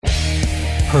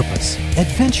purpose,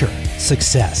 adventure,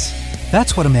 success.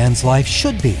 That's what a man's life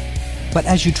should be. But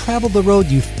as you traveled the road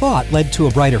you thought led to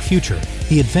a brighter future,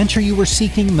 the adventure you were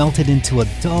seeking melted into a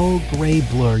dull, gray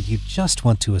blur you just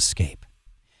want to escape.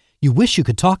 You wish you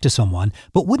could talk to someone,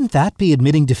 but wouldn't that be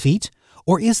admitting defeat?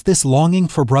 Or is this longing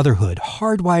for brotherhood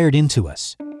hardwired into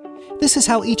us? This is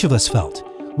how each of us felt.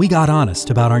 We got honest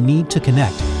about our need to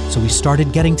connect, so we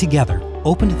started getting together,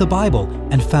 opened the Bible,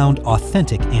 and found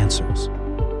authentic answers.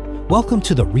 Welcome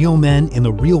to the Real Men in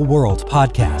the Real World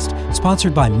podcast,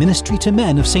 sponsored by Ministry to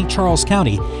Men of St. Charles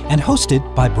County and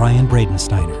hosted by Brian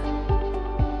Bradensteiner.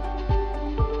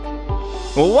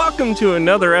 Well, welcome to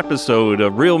another episode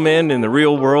of Real Men in the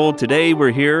Real World. Today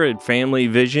we're here at Family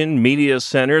Vision Media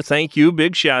Center. Thank you.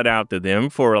 Big shout out to them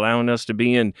for allowing us to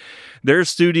be in their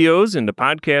studios and the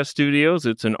podcast studios.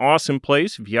 It's an awesome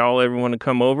place. If y'all ever want to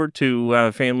come over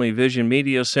to Family Vision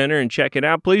Media Center and check it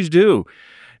out, please do.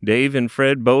 Dave and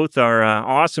Fred both are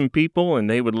awesome people, and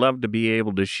they would love to be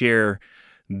able to share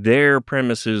their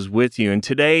premises with you. And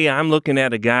today I'm looking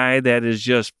at a guy that is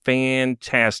just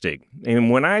fantastic.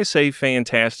 And when I say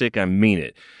fantastic, I mean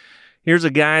it. Here's a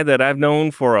guy that I've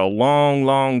known for a long,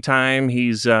 long time.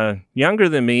 He's younger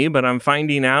than me, but I'm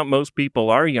finding out most people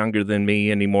are younger than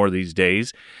me anymore these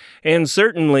days. And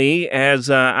certainly, as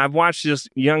I've watched this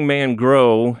young man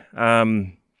grow,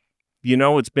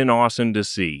 it's been awesome to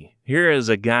see. Here is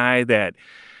a guy that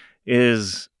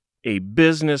is a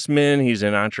businessman. He's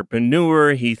an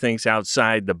entrepreneur. He thinks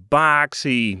outside the box.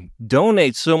 He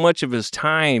donates so much of his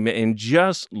time and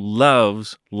just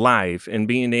loves life and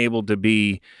being able to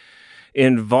be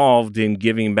involved in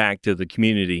giving back to the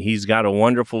community. He's got a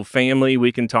wonderful family.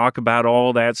 We can talk about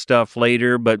all that stuff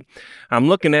later, but I'm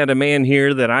looking at a man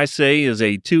here that I say is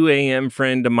a 2 a.m.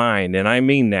 friend of mine, and I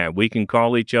mean that. We can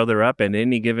call each other up at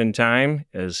any given time,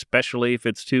 especially if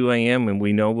it's 2 a.m., and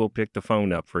we know we'll pick the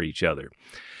phone up for each other.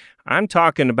 I'm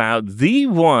talking about the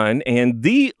one and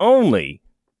the only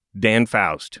Dan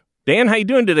Foust. Dan, how you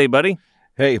doing today, buddy?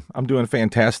 Hey, I'm doing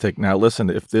fantastic. Now, listen,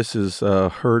 if this is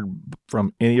heard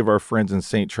from any of our friends in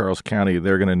St. Charles County,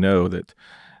 they're going to know that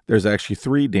there's actually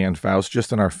 3 Dan Faust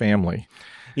just in our family.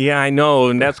 Yeah, I know,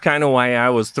 and that's kind of why I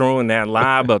was throwing that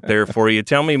lob up there for you.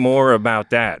 Tell me more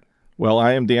about that. Well,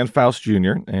 I am Dan Foust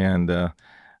Jr., and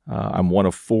I'm one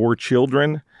of 4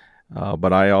 children.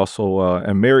 But I also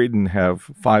am married and have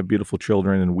 5 beautiful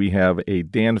children, and we have a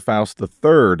Dan Faust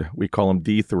III. We call him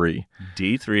D3.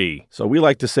 D3. So we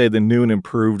like to say the new and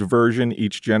improved version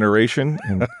each generation,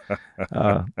 and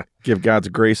give God's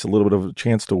grace a little bit of a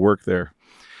chance to work there.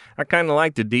 I kind of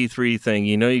like the D3 thing.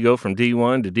 You know, you go from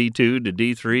D1 to D2 to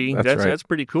D3. That's right. That's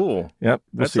pretty cool. Yep.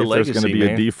 We'll that's see if legacy, there's going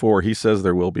to be a D4. He says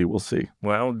there will be. We'll see.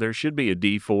 Well, there should be a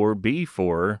D4,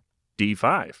 B4,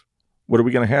 D5. What are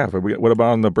we going to have? What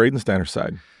about on the Bradensteiner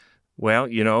side? Well,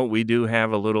 we do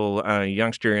have a little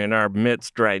youngster in our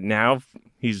midst right now.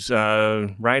 He's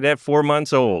right at 4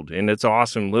 months old, and it's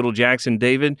awesome. Little Jackson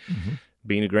David,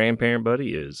 being a grandparent,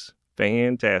 buddy, is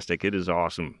fantastic. It is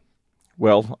awesome.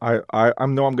 Well, I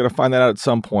know I'm going to find that out at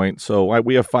some point. So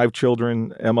we have 5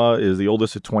 children. Emma is the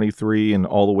oldest at 23 and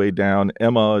all the way down.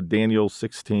 Emma, Daniel,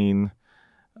 16.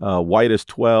 White is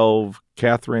 12,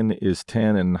 Catherine is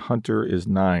 10, and Hunter is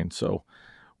 9. So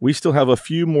we still have a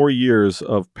few more years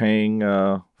of paying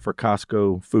for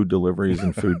Costco food deliveries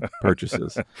and food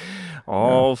purchases.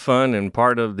 All fun and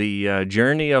part of the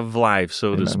journey of life,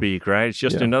 so to speak, right? It's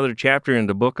just another chapter in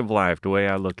the book of life, the way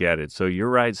I look at it. So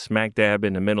you're right, smack dab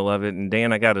in the middle of it. And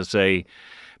Dan, I got to say,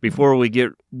 before we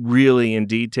get really in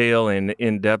detail and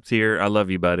in depth here, I love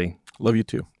you, buddy. Love you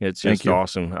too. It's just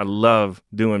awesome. I love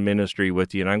doing ministry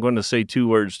with you. And I'm going to say 2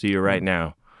 words to you right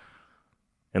now.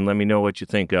 And let me know what you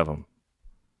think of them.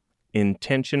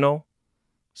 Intentional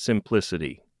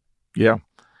simplicity. Yeah.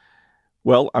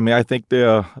 Well, I think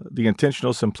the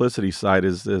intentional simplicity side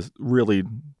is really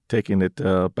taking it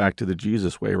back to the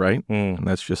Jesus way, right? And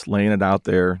that's just laying it out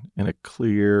there in a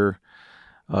clear,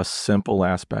 simple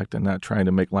aspect and not trying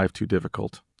to make life too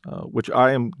difficult. Which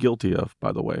I am guilty of,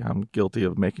 by the way. I'm guilty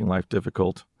of making life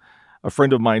difficult. A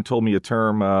friend of mine told me a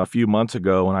term a few months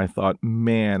ago, and I thought,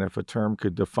 man, if a term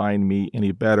could define me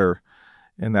any better,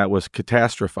 and that was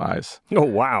catastrophize. Oh,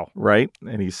 wow. Right?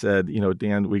 And he said,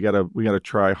 Dan, we gotta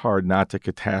try hard not to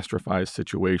catastrophize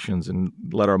situations and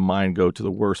let our mind go to the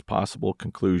worst possible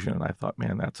conclusion. And I thought,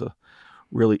 man, that's a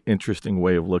really interesting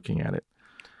way of looking at it.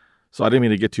 So I didn't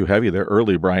mean to get too heavy there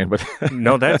early, Brian, but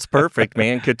No, that's perfect,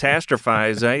 man.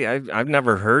 Catastrophize. I've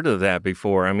never heard of that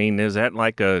before. I mean, is that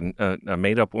like a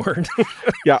made up word?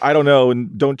 yeah, I don't know.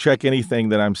 And don't check anything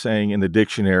that I'm saying in the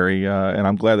dictionary. And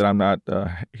I'm glad that I'm not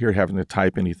here having to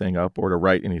type anything up or to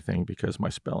write anything because my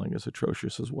spelling is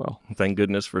atrocious as well. Thank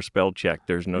goodness for spell check.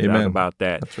 There's no Amen. doubt about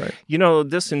that. That's right. You know,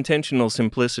 this intentional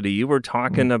simplicity, you were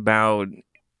talking about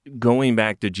going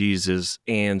back to Jesus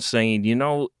and saying, you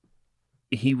know,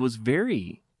 he was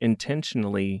very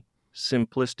intentionally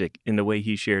simplistic in the way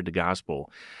he shared the gospel.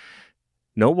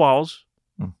 No walls,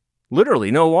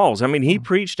 literally no walls. I mean, he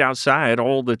preached outside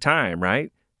all the time,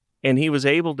 right? And he was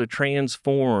able to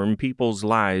transform people's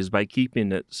lives by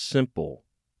keeping it simple.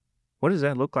 What does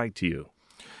that look like to you?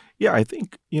 Yeah, I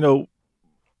think,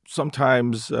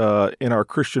 sometimes in our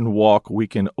Christian walk, we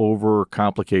can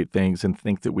overcomplicate things and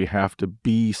think that we have to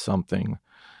be something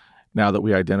now that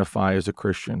we identify as a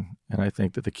Christian. And I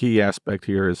think that the key aspect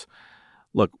here is,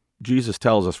 look, Jesus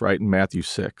tells us, right, in Matthew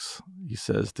 6, he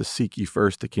says, to seek ye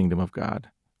first the kingdom of God,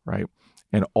 right?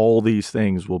 And all these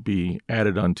things will be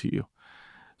added unto you.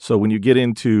 So when you get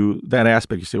into that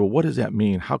aspect, you say, well, what does that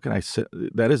mean? How can I say?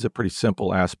 That is a pretty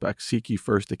simple aspect. Seek ye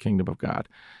first the kingdom of God.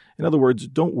 In other words,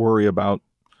 don't worry about,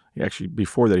 actually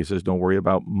before that he says, don't worry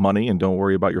about money and don't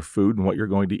worry about your food and what you're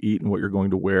going to eat and what you're going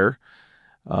to wear.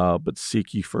 But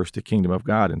seek ye first the kingdom of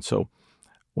God. And so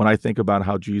when I think about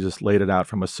how Jesus laid it out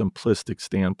from a simplistic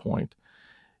standpoint,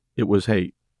 it was,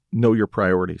 hey, know your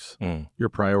priorities. Your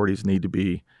priorities need to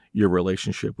be your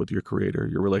relationship with your Creator,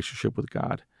 your relationship with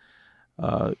God.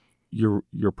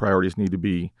 Your priorities need to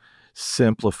be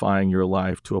simplifying your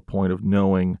life to a point of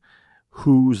knowing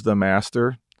who's the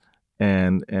master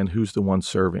and who's the one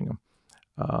serving him.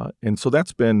 And so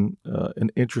that's been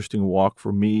an interesting walk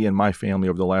for me and my family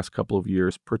over the last couple of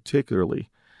years, particularly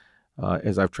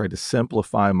as I've tried to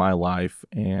simplify my life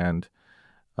and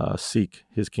seek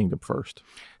his kingdom first.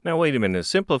 Now, wait a minute.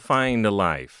 Simplifying the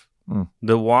life,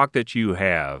 the walk that you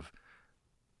have,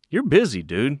 you're busy,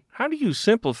 dude. How do you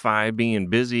simplify being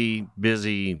busy, because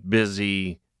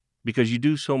you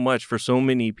do so much for so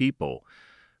many people?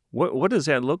 What does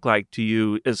that look like to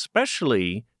you,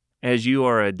 especially as you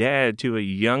are a dad to a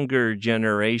younger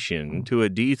generation, to a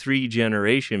D3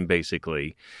 generation,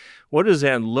 basically? What does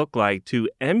that look like to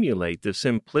emulate the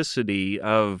simplicity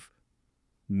of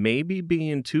maybe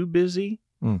being too busy,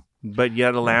 but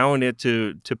yet allowing it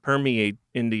to permeate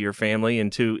into your family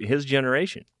and to his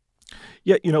generation?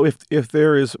 Yeah, if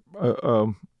there is,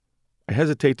 I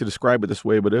hesitate to describe it this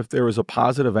way, but if there was a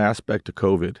positive aspect to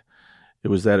COVID, it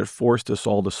was that it forced us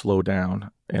all to slow down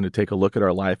and to take a look at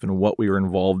our life and what we were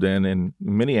involved in. And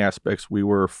in many aspects, we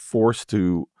were forced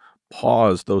to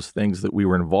pause those things that we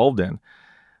were involved in.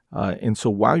 And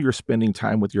so while you're spending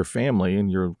time with your family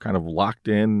and you're kind of locked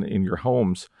in your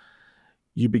homes,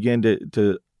 you begin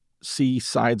to see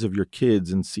sides of your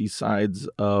kids and see sides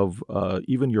of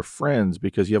even your friends,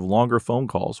 because you have longer phone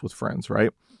calls with friends, right?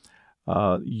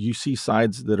 You see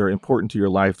sides that are important to your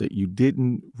life that you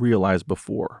didn't realize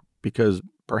before, because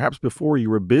perhaps before you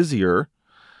were busier,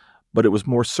 but it was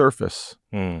more surface.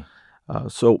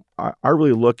 So I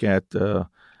really look at,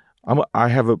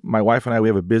 my wife and I, we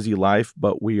have a busy life,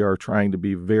 but we are trying to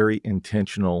be very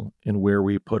intentional in where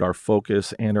we put our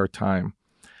focus and our time.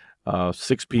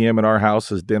 6 p.m. in our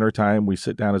house is dinner time. We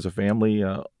sit down as a family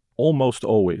almost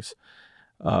always,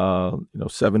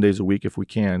 7 days a week if we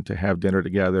can, to have dinner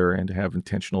together and to have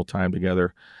intentional time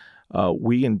together.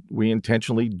 We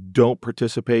intentionally don't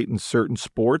participate in certain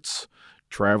sports,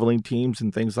 traveling teams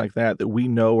and things like that we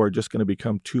know are just going to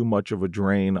become too much of a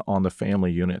drain on the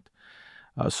family unit.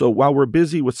 So while we're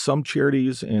busy with some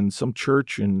charities and some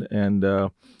church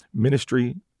and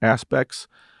ministry aspects,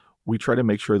 we try to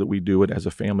make sure that we do it as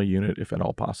a family unit, if at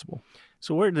all possible.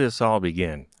 So where did this all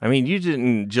begin? I mean, you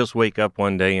didn't just wake up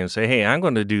one day and say, hey, I'm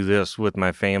going to do this with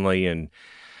my family and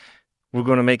we're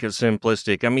going to make it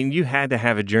simplistic. I mean, you had to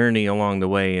have a journey along the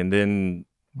way, and then,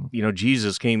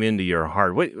 Jesus came into your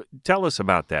heart. Tell us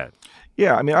about that.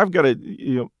 Yeah, I mean, I've got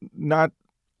a not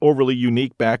overly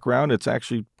unique background. It's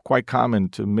actually quite common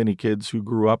to many kids who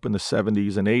grew up in the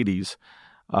 70s and 80s.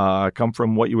 I come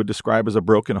from what you would describe as a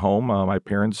broken home. My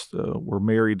parents were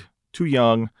married too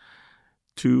young,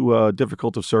 too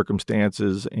difficult of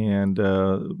circumstances, and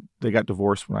they got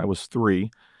divorced when I was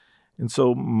 3. And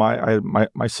so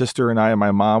my sister and I and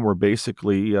my mom were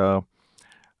basically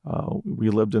we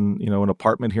lived in an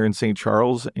apartment here in St.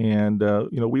 Charles, and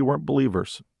we weren't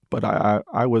believers. But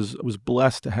I was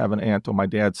blessed to have an aunt on my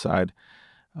dad's side,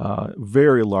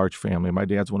 very large family. My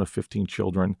dad's one of 15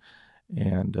 children.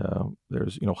 And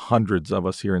there's, hundreds of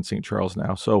us here in St. Charles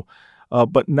now. So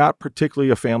but not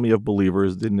particularly a family of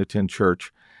believers, didn't attend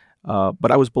church. But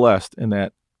I was blessed in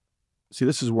that. See,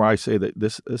 this is where I say that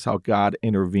this is how God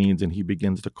intervenes, and he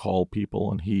begins to call people,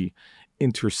 and he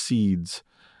intercedes.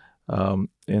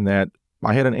 In that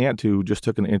I had an aunt who just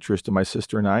took an interest in my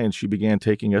sister and I, and she began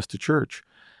taking us to church.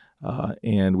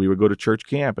 And we would go to church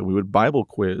camp, and we would Bible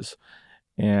quiz.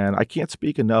 And I can't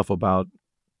speak enough about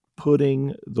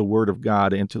putting the Word of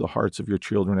God into the hearts of your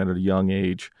children at a young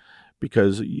age,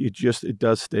 because it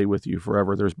does stay with you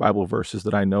forever. There's Bible verses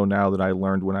that I know now that I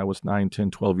learned when I was 9, 10,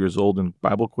 12 years old in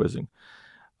Bible quizzing.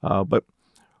 But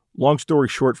long story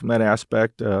short from that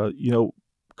aspect,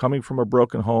 coming from a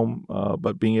broken home,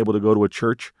 but being able to go to a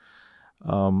church,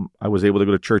 I was able to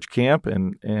go to church camp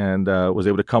and was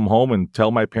able to come home and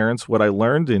tell my parents what I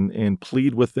learned and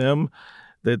plead with them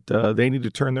that they need to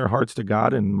turn their hearts to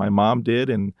God, and my mom did.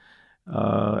 And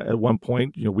at one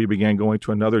point, we began going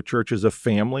to another church as a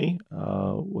family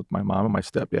with my mom and my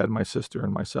stepdad, my sister,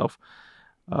 and myself.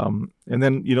 And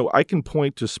then, I can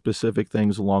point to specific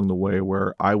things along the way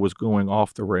where I was going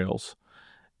off the rails,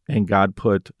 and God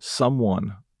put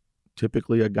someone,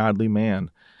 typically a godly man,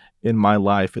 in my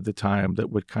life at the time that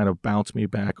would kind of bounce me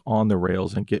back on the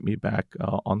rails and get me back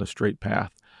on the straight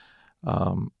path.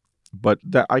 But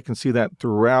that I can see that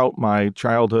throughout my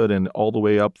childhood and all the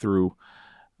way up through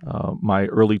my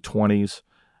early 20s.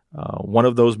 One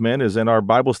of those men is in our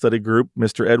Bible study group,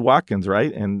 Mr. Ed Watkins,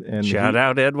 right? And shout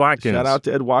out Ed Watkins. Shout out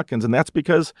to Ed Watkins, and that's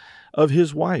because of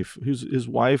his wife, his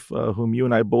wife, whom you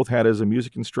and I both had as a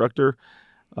music instructor.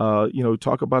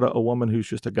 Talk about a woman who's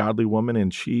just a godly woman,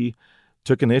 and she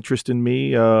took an interest in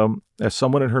me as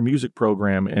someone in her music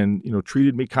program, and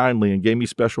treated me kindly and gave me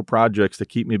special projects to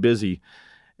keep me busy.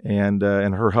 And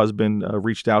her husband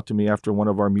reached out to me after one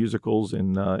of our musicals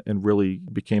and really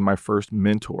became my first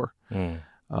mentor.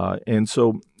 And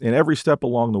so in every step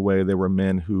along the way, there were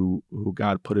men who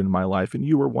God put in my life, and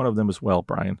you were one of them as well,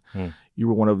 Brian. You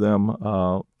were one of them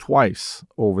twice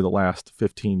over the last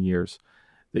 15 years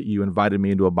that you invited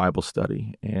me into a Bible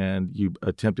study, and you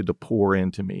attempted to pour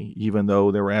into me, even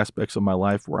though there were aspects of my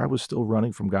life where I was still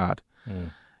running from God.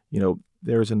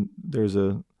 There's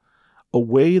a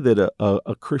way that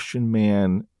a Christian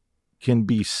man can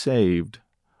be saved,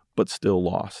 but still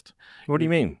lost. What do you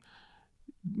mean?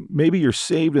 Maybe you're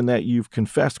saved in that you've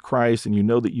confessed Christ and you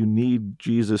know that you need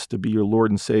Jesus to be your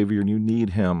Lord and Savior, and you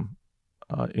need him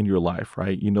in your life,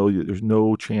 right? You know there's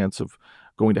no chance of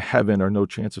going to heaven or no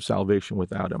chance of salvation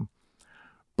without him.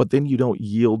 But then you don't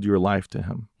yield your life to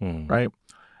him, right?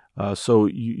 So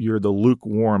you're the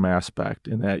lukewarm aspect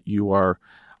in that you are,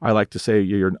 I like to say,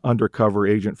 you're an undercover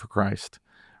agent for Christ,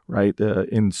 right?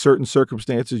 In certain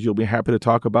circumstances, you'll be happy to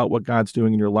talk about what God's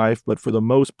doing in your life, but for the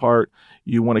most part,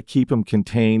 you want to keep him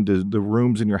contained to the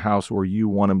rooms in your house where you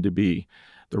want him to be,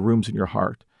 the rooms in your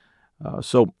heart.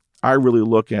 So I really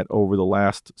look at over the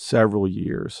last several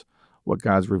years, what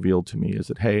God's revealed to me is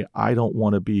that, hey, I don't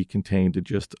want to be contained to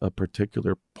just a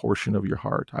particular portion of your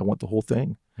heart. I want the whole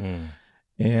thing.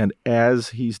 And as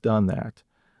he's done that,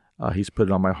 he's put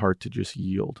it on my heart to just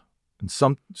yield. In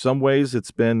some ways it's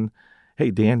been,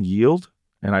 hey, Dan, yield,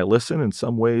 and I listen. In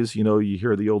some ways, you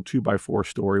hear the old 2x4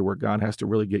 story where God has to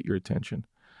really get your attention.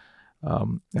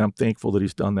 And I'm thankful that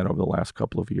he's done that over the last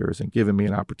couple of years and given me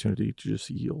an opportunity to just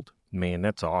yield. Man,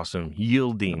 that's awesome.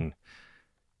 Yielding.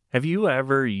 Have you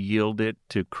ever yielded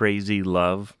to crazy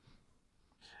love?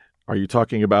 Are you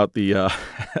talking about the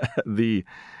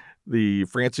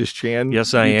Francis Chan?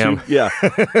 Yes, I am. Yeah.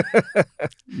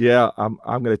 Yeah, I'm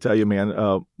going to tell you,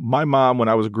 man, my mom, when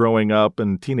I was growing up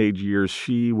in teenage years,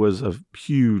 she was a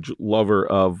huge lover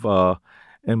of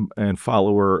and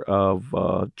follower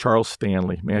of Charles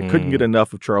Stanley. Man, I couldn't get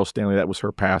enough of Charles Stanley. That was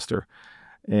her pastor.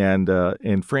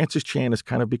 And Francis Chan is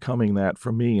kind of becoming that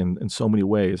for me in so many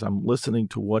ways. I'm listening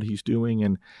to what he's doing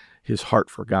and his heart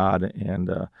for God, and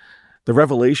the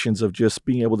revelations of just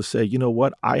being able to say, you know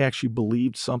what, I actually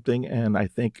believed something and I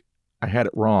think I had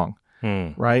it wrong,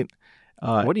 right?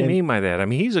 What do you mean by that? I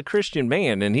mean, he's a Christian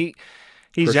man, and he's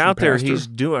Christian out there, pastor. he's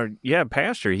doing,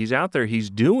 pastor, he's out there,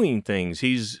 he's doing things,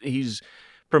 he's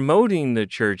promoting the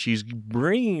church, he's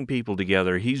bringing people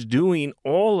together, he's doing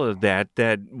all of that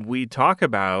we talk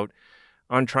about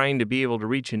on trying to be able to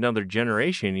reach another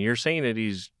generation. And you're saying that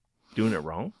he's doing it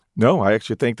wrong? No, I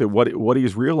actually think that what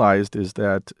he's realized is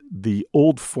that the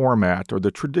old format or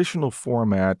the traditional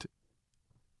format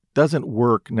doesn't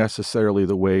work necessarily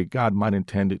the way God might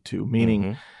intend it to,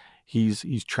 meaning he's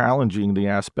challenging the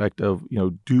aspect of,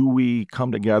 do we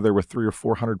come together with 300 or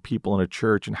 400 people in a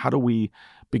church, and how do we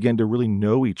begin to really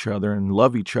know each other and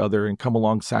love each other and come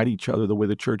alongside each other the way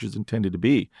the church is intended to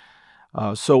be?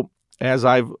 So as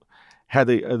I've had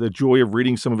the joy of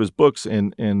reading some of his books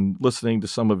and listening to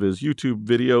some of his YouTube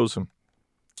videos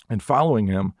and following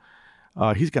him.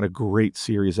 He's got a great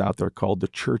series out there called The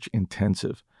Church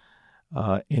Intensive.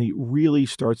 And he really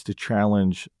starts to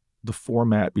challenge the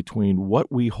format between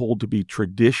what we hold to be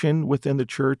tradition within the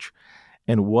church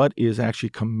and what is actually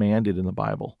commanded in the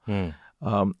Bible. And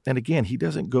again, he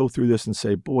doesn't go through this and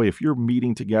say, boy, if you're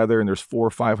meeting together and there's 400 or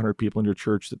 500 people in your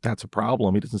church, that's a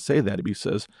problem. He doesn't say that. He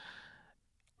says,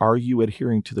 are you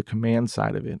adhering to the command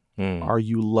side of it? Are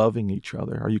you loving each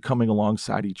other? Are you coming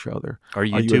alongside each other? Are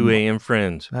you 2 a.m.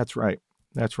 friends? That's right.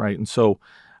 That's right. And so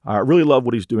I really love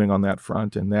what he's doing on that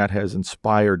front, and that has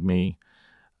inspired me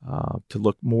to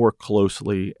look more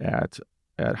closely at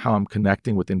how I'm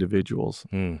connecting with individuals,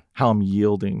 how I'm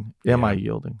yielding. Am I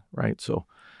yielding, right? So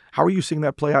how are you seeing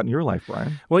that play out in your life,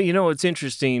 Brian? Well, it's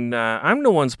interesting. I'm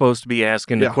the one supposed to be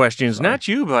asking the questions, not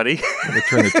you, buddy. I'm going to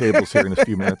turn the tables here in a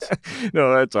few minutes.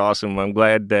 No, that's awesome. I'm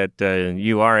glad that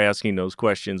you are asking those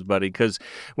questions, buddy, because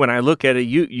when I look at it,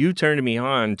 you turned me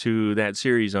on to that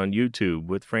series on YouTube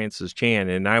with Francis Chan,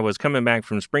 and I was coming back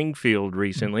from Springfield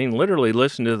recently and literally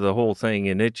listened to the whole thing,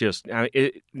 and that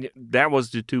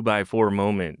was the 2x4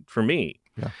 moment for me.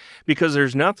 Yeah. Because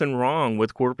there's nothing wrong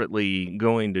with corporately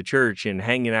going to church and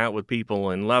hanging out with people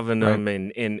and loving them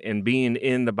and being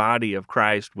in the body of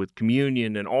Christ with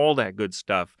communion and all that good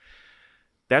stuff.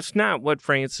 That's not what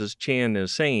Francis Chan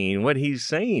is saying. What he's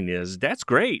saying is that's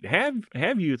great.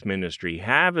 Have youth ministry,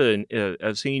 have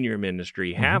a senior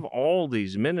ministry, have all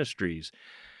these ministries,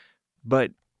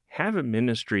 but have a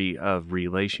ministry of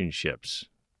relationships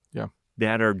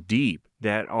that are deep,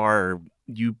 that are,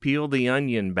 you peel the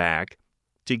onion back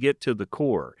to get to the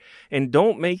core. And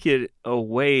don't make it a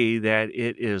way that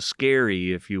it is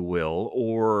scary, if you will,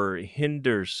 or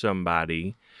hinders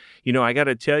somebody. I got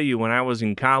to tell you, when I was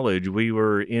in college, we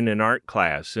were in an art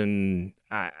class. And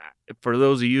for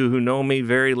those of you who know me,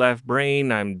 very left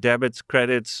brain, I'm debits,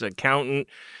 credits, accountant.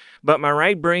 But my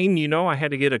right brain, I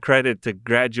had to get a credit to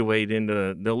graduate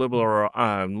into the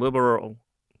liberal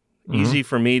easy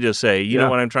for me to say. You know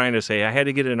what I'm trying to say? I had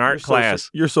to get an art class.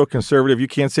 You're so conservative, you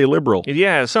can't say liberal.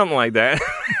 Yeah, something like that.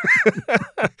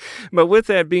 But with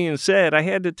that being said, I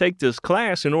had to take this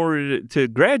class in order to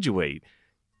graduate.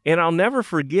 And I'll never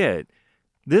forget,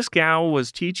 this gal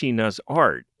was teaching us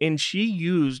art, and she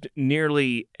used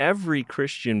nearly every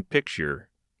Christian picture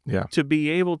to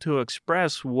be able to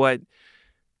express what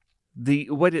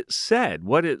it said,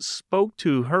 what it spoke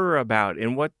to her about,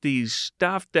 and what the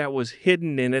stuff that was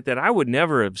hidden in it that I would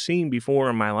never have seen before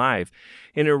in my life.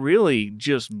 And it really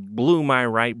just blew my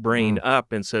right brain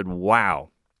up and said, wow,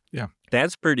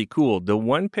 that's pretty cool. The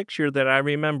one picture that I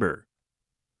remember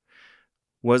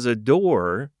was a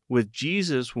door with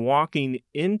Jesus walking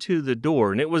into the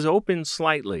door, and it was open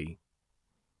slightly.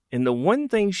 And the one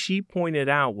thing she pointed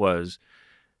out was,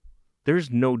 there's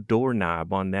no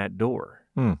doorknob on that door.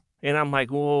 And I'm like,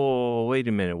 whoa, wait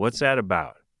a minute, what's that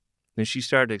about? And she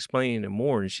started explaining it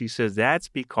more, and she says, that's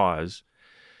because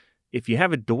if you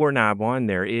have a doorknob on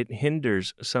there, it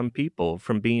hinders some people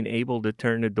from being able to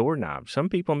turn the doorknob. Some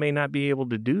people may not be able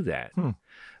to do that.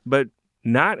 But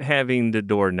not having the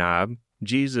doorknob,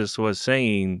 Jesus was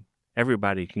saying,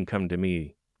 everybody can come to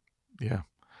me. Yeah.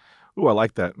 Oh, I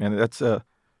like that, man. That's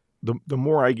the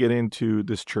more I get into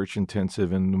this church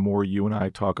intensive and the more you and I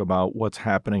talk about what's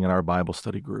happening in our Bible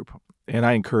study group, and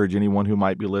I encourage anyone who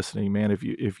might be listening, man,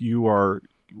 if you are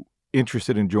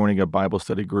interested in joining a Bible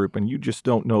study group and you just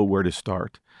don't know where to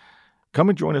start, come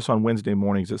and join us on Wednesday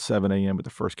mornings at 7 a.m. at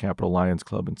the First Capital Lions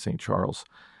Club in St. Charles.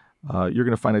 You're going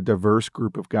to find a diverse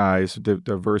group of guys,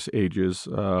 diverse ages.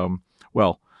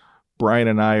 Brian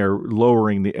and I are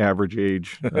lowering the average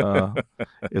age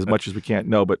as much as we can.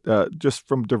 No, but just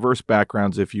from diverse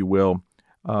backgrounds, if you will,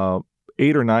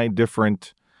 8 or 9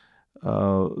 different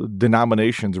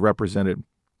denominations represented.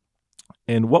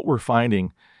 And what we're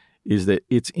finding is that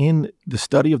it's in the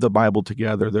study of the Bible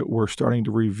together that we're starting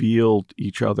to reveal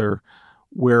each other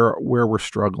where we're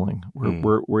struggling.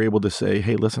 We're able to say,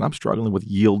 hey, listen, I'm struggling with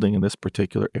yielding in this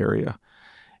particular area.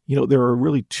 There are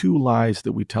really 2 lies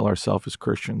that we tell ourselves as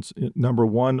Christians. Number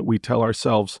one, we tell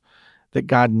ourselves that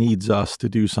God needs us to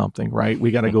do something, right?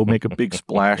 We got to go make a big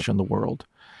splash in the world.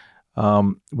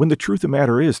 When the truth of the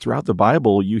matter is, throughout the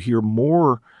Bible, you hear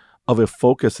more of a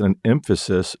focus and an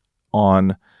emphasis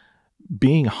on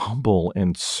being humble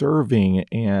and serving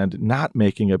and not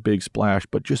making a big splash,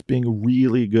 but just being a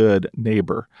really good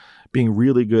neighbor, being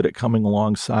really good at coming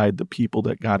alongside the people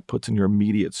that God puts in your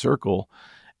immediate circle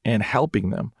and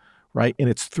helping them, right? And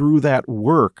it's through that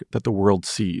work that the world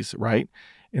sees, right?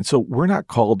 And so we're not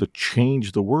called to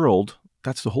change the world.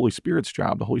 That's the Holy Spirit's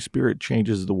job. The Holy Spirit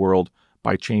changes the world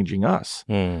by changing us,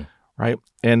 right?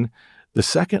 And the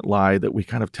second lie that we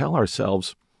kind of tell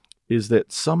ourselves is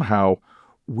that somehow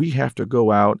we have to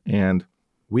go out and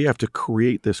we have to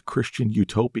create this Christian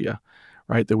utopia,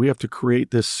 right? That we have to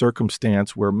create this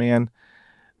circumstance where, man,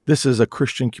 this is a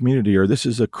Christian community, or this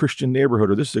is a Christian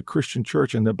neighborhood, or this is a Christian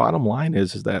church. And the bottom line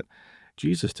is that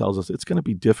Jesus tells us it's going to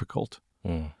be difficult.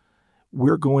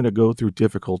 We're going to go through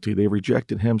difficulty. They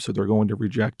rejected him, so they're going to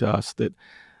reject us. That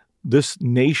this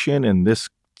nation and this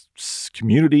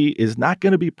community is not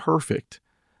going to be perfect.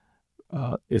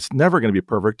 It's never going to be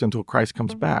perfect until Christ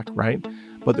comes back, right?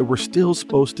 But that we're still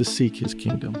supposed to seek his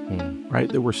kingdom, right?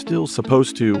 That we're still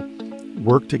supposed to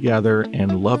work together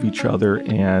and love each other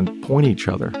and point each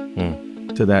other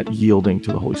to that yielding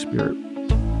to the Holy Spirit.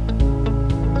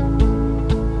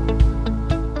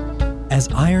 As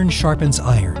iron sharpens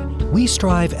iron, we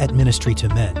strive at Ministry to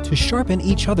Men to sharpen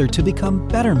each other to become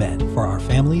better men for our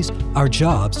families, our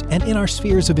jobs, and in our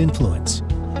spheres of influence.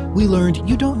 We learned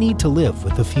you don't need to live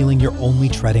with the feeling you're only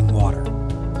treading water.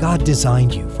 God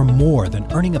designed you for more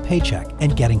than earning a paycheck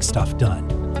and getting stuff done.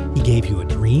 He gave you a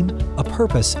dream, a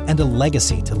purpose, and a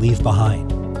legacy to leave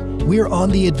behind. We're on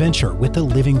the adventure with the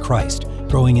living Christ,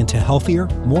 growing into healthier,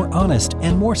 more honest,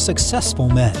 and more successful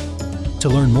men. To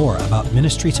learn more about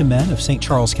Ministry to Men of St.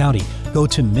 Charles County, go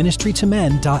to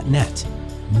ministrytomen.net.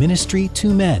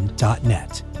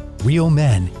 Ministrytomen.net. Real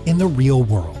men in the real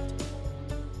world.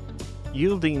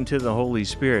 Yielding to the Holy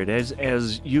Spirit,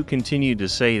 as you continue to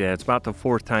say that, it's about the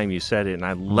fourth time you said it, and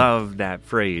I love that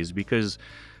phrase, because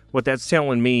what that's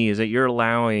telling me is that you're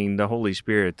allowing the Holy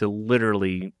Spirit to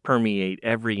literally permeate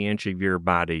every inch of your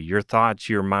body, your thoughts,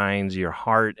 your minds, your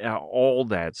heart, all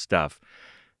that stuff.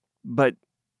 But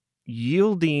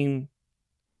yielding,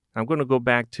 I'm going to go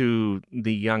back to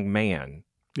the young man.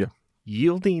 Yeah.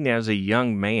 Yielding as a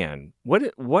young man,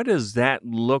 what does that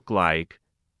look like?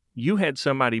 You had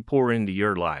somebody pour into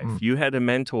your life. You had a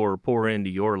mentor pour into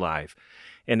your life.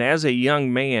 And as a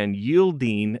young man,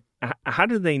 yielding, how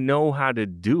do they know how to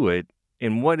do it?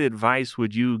 And what advice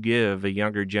would you give a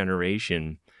younger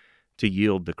generation to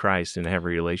yield to Christ and have a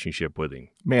relationship with him?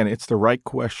 Man, it's the right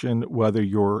question whether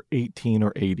you're 18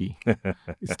 or 80.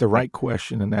 It's the right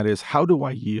question, and that is, how do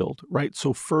I yield, right?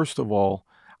 So first of all,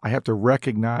 I have to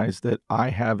recognize that I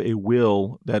have a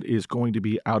will that is going to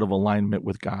be out of alignment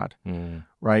with God,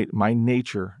 right? My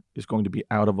nature is going to be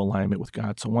out of alignment with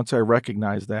God. So once I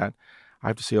recognize that, I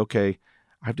have to say, okay,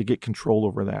 I have to get control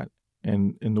over that.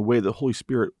 And in the way the Holy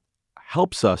Spirit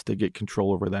helps us to get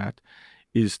control over that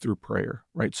is through prayer,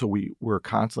 right? So we're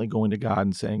constantly going to God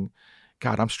and saying,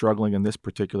 God, I'm struggling in this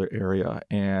particular area.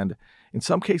 And in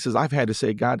some cases, I've had to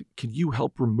say, God, can you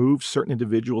help remove certain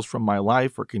individuals from my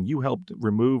life? Or can you help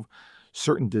remove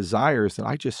certain desires that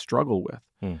I just struggle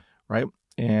with, right?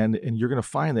 And you're going to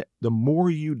find that the more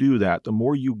you do that, the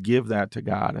more you give that to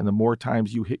God, and the more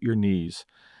times you hit your knees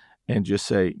and just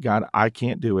say, God, I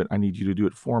can't do it. I need you to do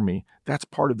it for me. That's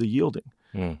part of the yielding,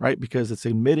 right? Because it's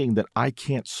admitting that I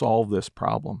can't solve this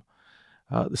problem.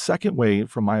 The second way,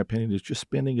 from my opinion, is just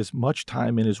spending as much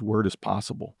time in his word as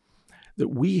possible. That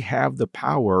we have the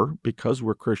power, because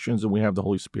we're Christians and we have the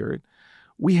Holy Spirit,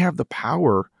 we have the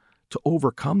power to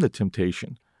overcome the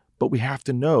temptation, but we have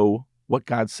to know what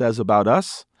God says about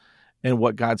us and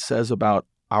what God says about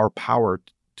our power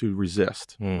to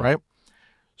resist, right?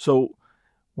 So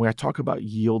when I talk about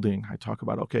yielding, I talk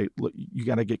about, okay, look, you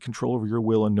got to get control over your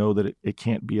will and know that it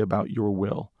can't be about your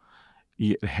will.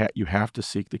 You have to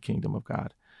seek the kingdom of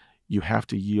God. You have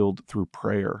to yield through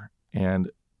prayer and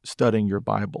studying your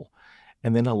Bible,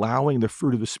 and then allowing the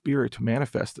fruit of the Spirit to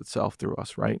manifest itself through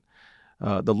us, right?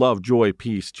 The love, joy,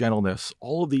 peace, gentleness,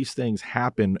 all of these things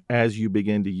happen as you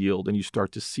begin to yield and you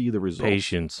start to see the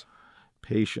results.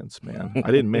 Patience, man.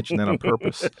 I didn't mention that on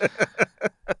purpose.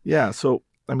 Yeah, so,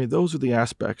 I mean, those are the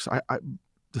aspects.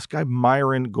 This guy,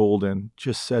 Myron Golden,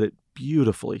 just said it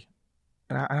beautifully,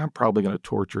 and I'm probably going to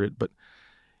torture it, but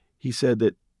he said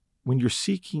that when you're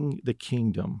seeking the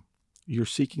kingdom, you're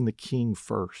seeking the king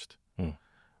first,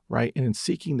 right? And in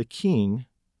seeking the king,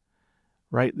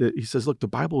 right, he says, look, the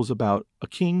Bible is about a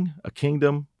king, a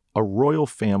kingdom, a royal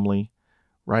family,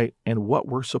 right? And what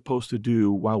we're supposed to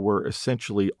do while we're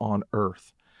essentially on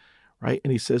earth, right?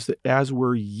 And he says that as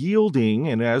we're yielding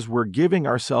and as we're giving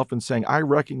ourselves and saying, I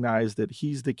recognize that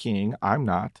he's the king, I'm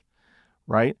not,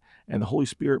 right? And the Holy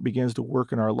Spirit begins to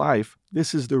work in our life.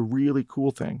 This is the really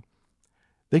cool thing.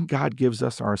 Then God gives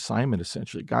us our assignment,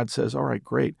 essentially. God says, all right,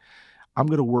 great. I'm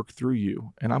going to work through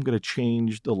you, and I'm going to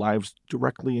change the lives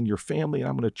directly in your family, and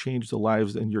I'm going to change the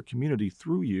lives in your community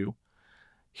through you.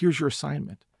 Here's your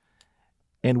assignment.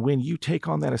 And when you take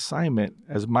on that assignment,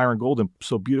 as Myron Golden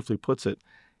so beautifully puts it,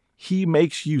 he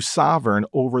makes you sovereign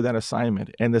over that assignment.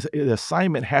 And the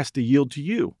assignment has to yield to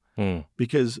you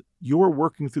because you're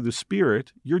working through the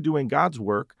Spirit. You're doing God's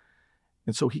work.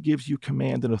 And so he gives you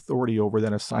command and authority over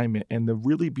that assignment. And the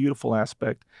really beautiful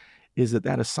aspect is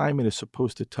that assignment is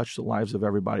supposed to touch the lives of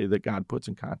everybody that God puts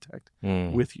in contact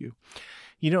with you.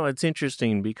 You know, it's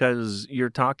interesting because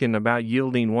you're talking about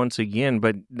yielding once again,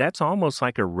 but that's almost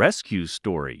like a rescue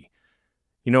story.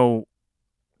 You know,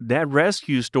 that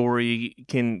rescue story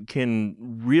can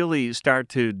really start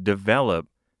to develop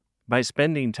by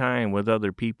spending time with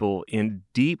other people in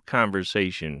deep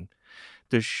conversation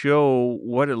to show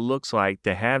what it looks like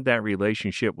to have that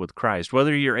relationship with Christ,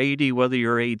 whether you're 80, whether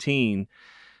you're 18,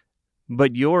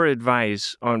 but your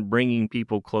advice on bringing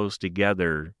people close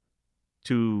together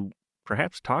to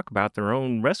perhaps talk about their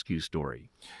own rescue story.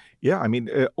 Yeah, I mean,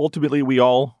 ultimately, we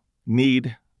all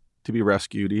need to be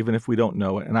rescued, even if we don't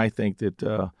know it. And I think that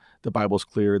the Bible's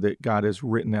clear that God has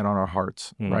written that on our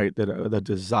hearts, right? That the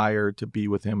desire to be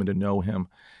with him and to know him.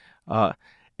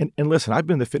 And listen, I've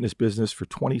been in the fitness business for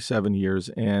 27 years,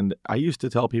 and I used to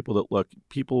tell people that, look,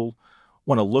 people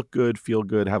want to look good, feel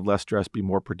good, have less stress, be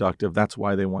more productive. That's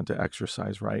why they want to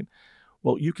exercise, right?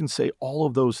 Well, you can say all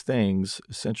of those things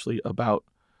essentially about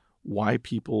why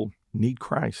people need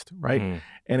Christ, right?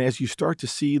 And as you start to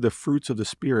see the fruits of the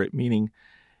Spirit, meaning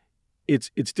it's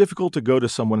difficult to go to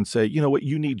someone and say, you know what,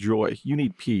 you need joy, you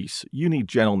need peace, you need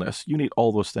gentleness, you need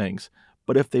all those things.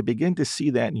 But if they begin to see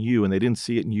that in you and they didn't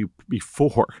see it in you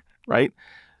before, right?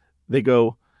 They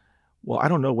go, well, I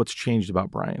don't know what's changed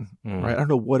about Brian, right? I don't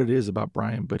know what it is about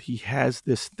Brian, but he has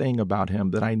this thing about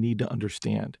him that I need to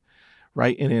understand,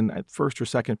 right? And in 1st or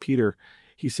 2nd Peter,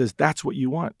 he says, that's what you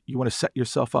want. You want to set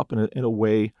yourself up in a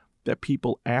way that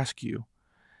people ask you,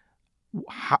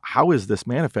 how is this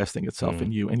manifesting itself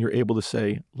in you? And you're able to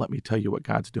say, let me tell you what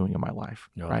God's doing in my life.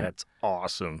 Oh, right? That's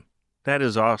awesome. That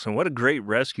is awesome. What a great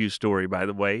rescue story, by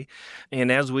the way.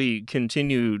 And as we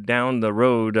continue down the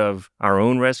road of our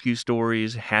own rescue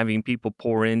stories, having people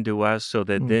pour into us so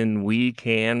that then we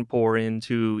can pour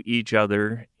into each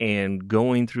other and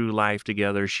going through life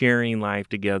together, sharing life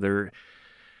together,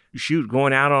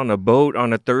 going out on a boat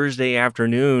on a Thursday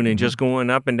afternoon and just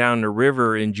going up and down the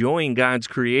river, enjoying God's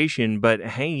creation, but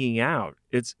hanging out.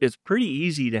 It's pretty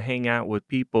easy to hang out with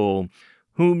people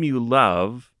whom you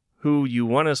love, who you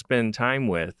want to spend time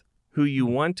with, who you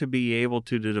want to be able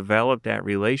to develop that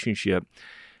relationship.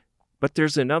 But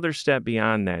there's another step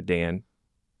beyond that, Dan,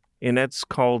 and that's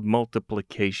called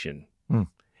multiplication.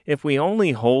 If we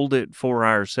only hold it for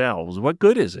ourselves, what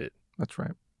good is it? That's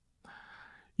right.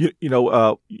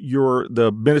 You're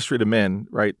the ministry to men,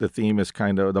 right? The theme is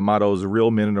the motto is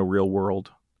real men in a real world,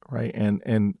 right?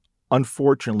 And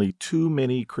unfortunately, too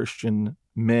many Christian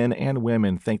men and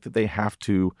women think that they have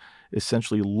to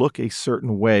essentially look a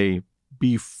certain way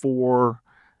before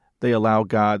they allow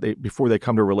God, before they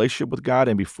come to a relationship with God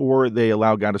and before they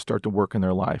allow God to start to work in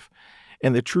their life.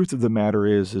 And the truth of the matter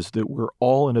is that we're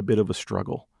all in a bit of a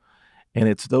struggle. And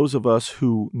it's those of us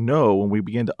who know when we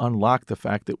begin to unlock the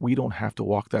fact that we don't have to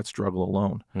walk that struggle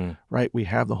alone, right? We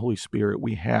have the Holy Spirit.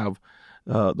 We have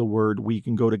the Word. We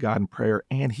can go to God in prayer.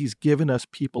 And He's given us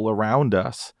people around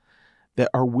us that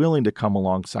are willing to come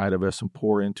alongside of us and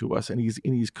pour into us. And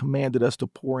He's commanded us to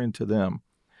pour into them.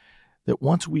 That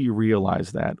once we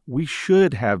realize that, we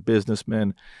should have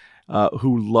businessmen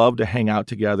who love to hang out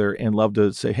together and love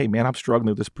to say, hey, man, I'm struggling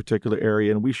with this particular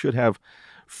area. And we should have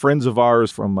friends of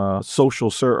ours from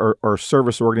social or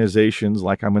service organizations,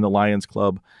 like I'm in the Lions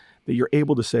Club, that you're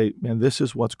able to say, man, this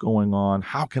is what's going on.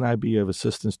 How can I be of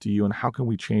assistance to you? And how can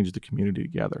we change the community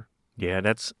together? Yeah,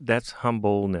 that's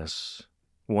humbleness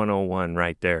 101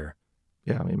 right there.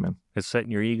 Yeah, amen. It's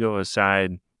setting your ego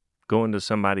aside, going to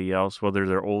somebody else, whether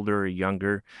they're older or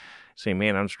younger, saying,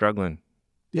 man, I'm struggling.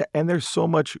 Yeah, and there's so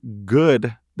much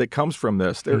good that comes from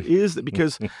this. There is,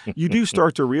 because you do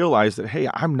start to realize that, hey,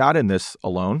 I'm not in this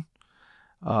alone.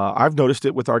 I've noticed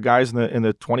it with our guys in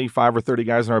the 25 or 30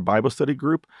 guys in our Bible study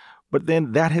group, but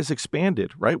then that has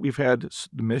expanded, right? We've had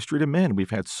the ministry to men. We've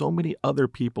had so many other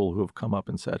people who have come up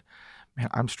and said, man,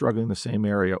 I'm struggling in the same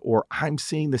area, or I'm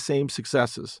seeing the same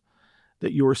successes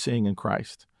that you're seeing in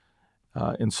Christ.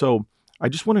 And so I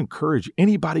just want to encourage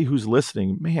anybody who's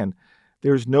listening, man,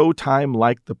 there's no time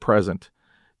like the present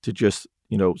to just,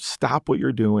 stop what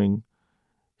you're doing,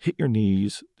 hit your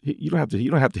knees. You don't have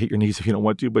to hit your knees if you don't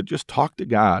want to, but just talk to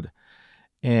God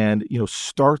and,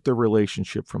 start the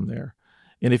relationship from there.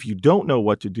 And if you don't know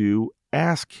what to do,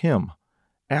 ask Him.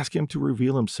 Ask Him to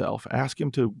reveal Himself. Ask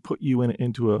Him to put you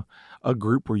into a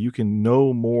group where you can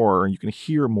know more and you can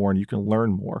hear more and you can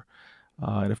learn more.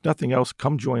 And if nothing else,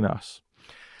 come join us.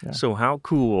 Yeah. So how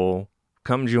cool,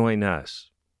 come join us.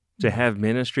 to have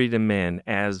Ministry to Men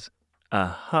as a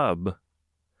hub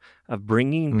of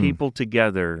bringing people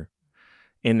together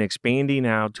and expanding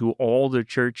out to all the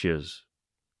churches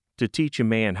to teach a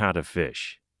man how to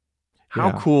fish.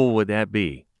 How cool would that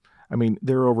be? I mean,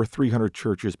 there are over 300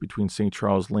 churches between St.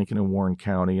 Charles, Lincoln, and Warren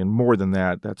County, and more than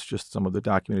that. That's just some of the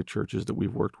documented churches that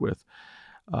we've worked with.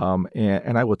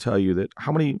 And I will tell you that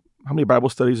how many Bible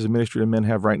studies does Ministry to Men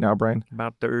have right now, Brian?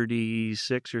 About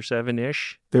 36 or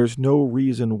 7-ish. There's no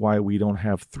reason why we don't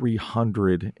have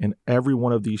 300 in every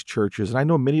one of these churches. And I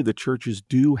know many of the churches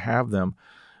do have them,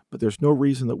 but there's no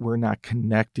reason that we're not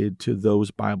connected to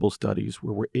those Bible studies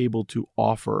where we're able to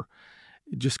offer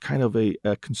just kind of a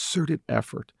concerted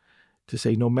effort to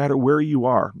say, no matter where you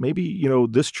are, maybe,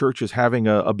 this church is having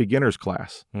a beginner's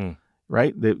class,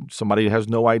 right? Somebody has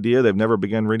no idea. They've never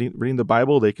begun reading the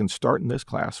Bible. They can start in this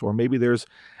class. Or maybe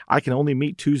I can only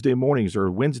meet Tuesday mornings or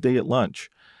Wednesday at lunch.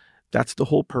 That's the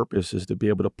whole purpose, is to be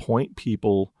able to point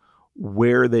people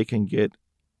where they can get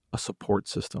a support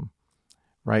system,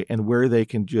 right? And where they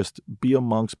can just be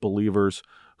amongst believers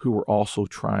who are also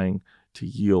trying to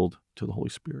yield to the Holy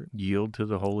Spirit. Yield to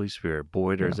the Holy Spirit.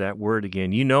 Boy, there's that word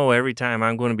again. Every time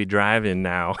I'm going to be driving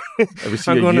now, Ever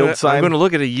see a yield sign? I'm going to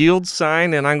look at a yield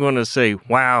sign and I'm going to say,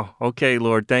 wow, okay,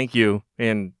 Lord, thank you.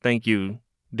 And thank you,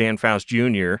 Dan Foust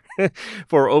Jr.,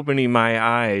 for opening my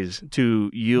eyes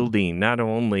to yielding, not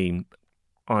only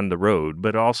on the road,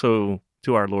 but also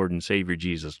to our Lord and Savior,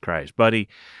 Jesus Christ. Buddy,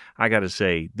 I got to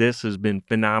say, this has been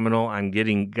phenomenal. I'm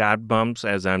getting God bumps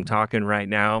as I'm talking right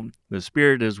now. The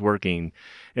Spirit is working.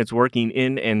 It's working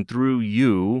in and through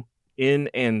you, in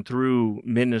and through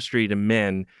Ministry to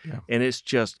Men. Yeah. And it's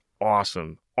just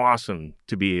awesome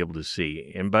to be able to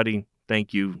see. And buddy,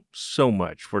 thank you so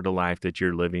much for the life that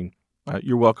you're living.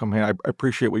 You're welcome, man. I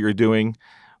appreciate what you're doing,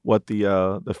 what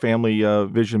the Family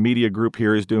Vision Media Group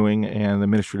here is doing, and the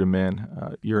Ministry to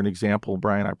Men. You're an example,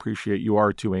 Brian. I appreciate you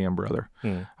are 2 a.m. brother.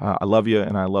 I love you,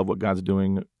 and I love what God's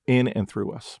doing in and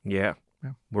through us. Yeah.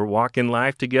 We're walking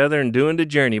life together and doing the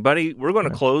journey. Buddy, we're going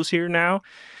to close here now,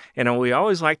 and we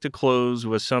always like to close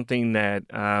with something that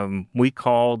we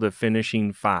call the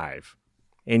finishing 5.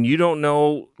 And you don't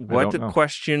know what the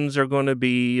questions are going to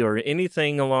be or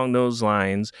anything along those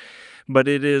lines, but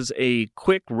it is a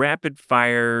quick, rapid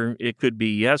fire. It could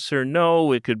be yes or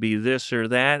no. It could be this or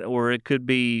that, or it could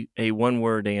be a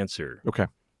one-word answer. Okay.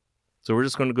 So we're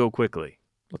just going to go quickly.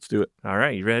 Let's do it. All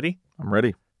right. You ready? I'm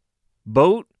ready.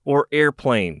 Boat or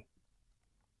airplane?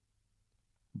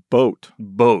 Boat.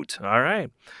 Boat. All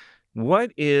right.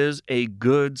 What is a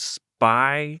good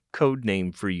spy code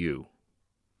name for you?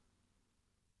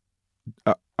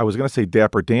 I was going to say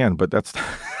Dapper Dan, but that's...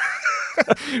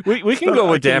 we can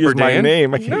go with Dapper Dan. My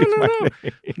name. No.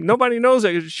 Nobody knows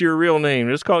that it's your real name.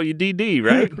 Just call you DD,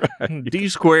 right? Right. D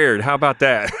squared. How about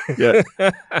that?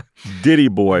 Yeah. Diddy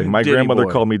Boy. My Diddy grandmother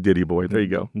boy. called me Diddy Boy. There you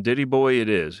go. Diddy Boy it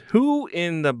is. Who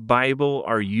in the Bible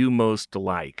are you most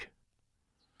like?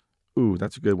 Ooh,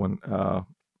 that's a good one.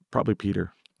 Probably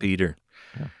Peter. Peter.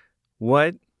 Yeah.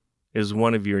 What is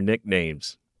one of your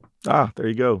nicknames? There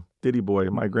you go. Diddy Boy.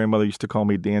 My grandmother used to call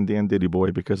me Dan Diddy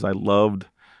Boy because I loved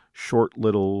short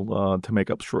little, to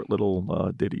make up short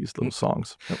little ditties, little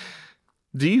songs. Yep.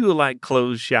 Do you like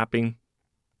clothes shopping?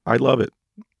 I love it.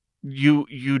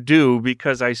 You do,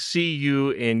 because I see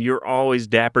you and you're always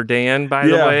Dapper Dan, by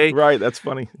the way. Yeah, right. That's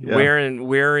funny. Yeah.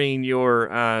 Wearing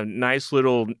your nice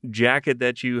little jacket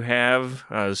that you have,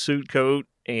 suit coat,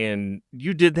 and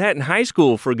you did that in high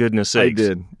school, for goodness sakes. I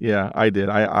did. Yeah, I did.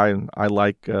 I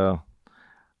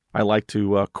like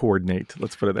to coordinate.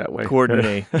 Let's put it that way.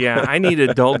 Coordinate. Yeah, I need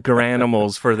adult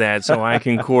granimals for that so I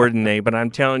can coordinate. But I'm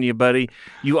telling you, buddy,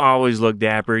 you always look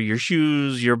dapper. Your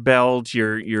shoes, your belt,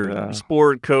 your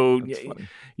sport coat.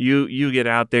 You get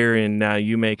out there and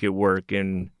you make it work.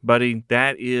 And, buddy,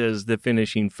 that is the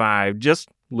finishing 5. Just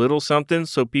little something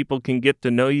so people can get to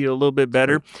know you a little bit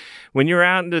better. When you're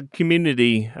out in the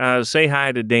community, say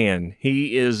hi to Dan.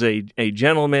 He is a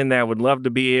gentleman that would love to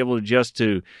be able just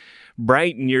to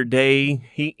brighten your day.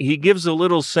 He gives a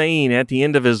little saying at the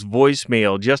end of his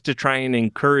voicemail just to try and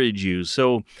encourage you.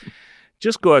 So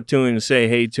just go out to him and say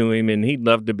hey to him, and he'd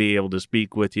love to be able to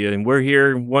speak with you. And we're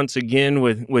here once again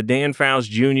with Dan Foust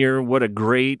Jr. What a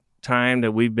great time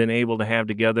that we've been able to have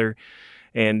together.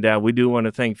 And we do want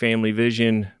to thank Family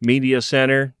Vision Media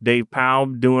Center, Dave Powell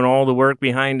doing all the work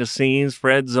behind the scenes,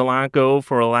 Fred Zalanko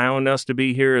for allowing us to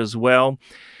be here as well.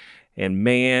 And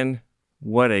man,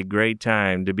 what a great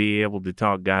time to be able to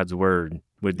talk God's Word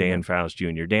with Dan Foust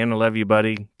Jr. Dan, I love you,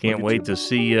 buddy. Can't wait to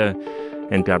see you,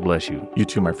 and God bless you. You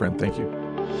too, my friend. Thank you.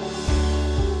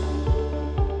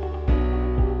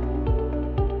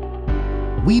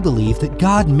 We believe that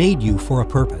God made you for a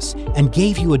purpose and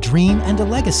gave you a dream and a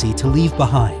legacy to leave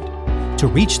behind. To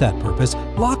reach that purpose,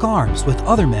 lock arms with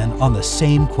other men on the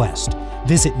same quest.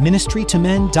 Visit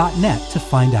ministrytomen.net to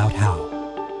find out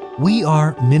how. We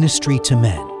are Ministry to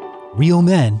Men, real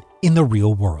men in the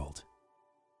real world.